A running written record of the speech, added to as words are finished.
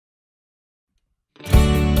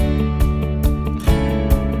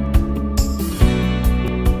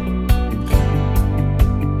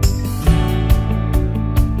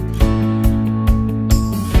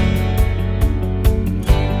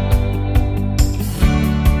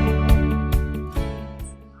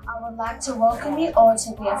like to welcome you all to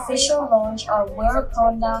the official launch of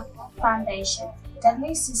Wirraponda Foundation, Deadly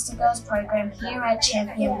Sista Girlz program here at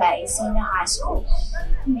Champion Bay Senior High School.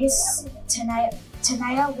 Miss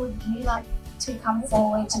Tanea, would you like to come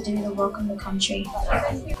forward to do the Welcome the Country?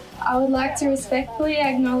 I would like to respectfully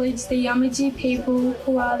acknowledge the Yamatji people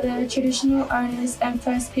who are the traditional owners and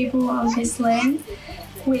first people of this land,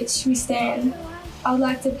 which we stand. I would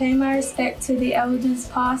like to pay my respect to the elders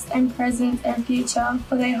past and present and future,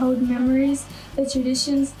 for they hold memories, the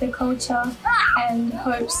traditions, the culture and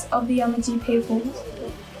hopes of the Yamatji people.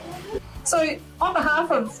 So on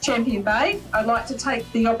behalf of Champion Bay, I'd like to take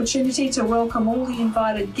the opportunity to welcome all the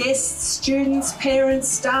invited guests, students, parents,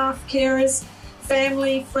 staff, carers,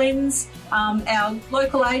 family, friends, our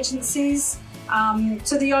local agencies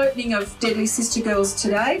to the opening of Deadly Sista Girlz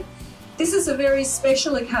today. This is a very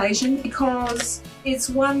special occasion because it's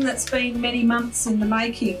one that's been many months in the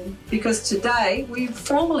making, because today we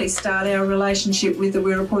formally start our relationship with the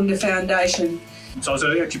Wirraponda Foundation. So I was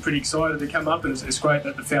actually pretty excited to come up, and it's great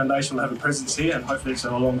that the foundation will have a presence here, and hopefully it's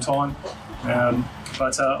a long time.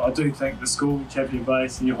 But I do thank the school, Champion Bay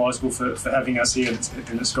Senior High School, for having us here,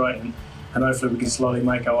 and it's great, and hopefully we can slowly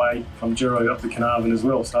make our way from Geraldton up to Carnarvon as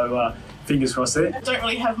well. So fingers crossed there. I don't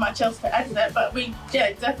really have much else to add to that, but we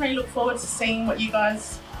definitely look forward to seeing what you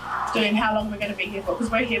guys do and how long we're going to be here for,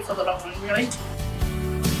 because we're here for the long run, really.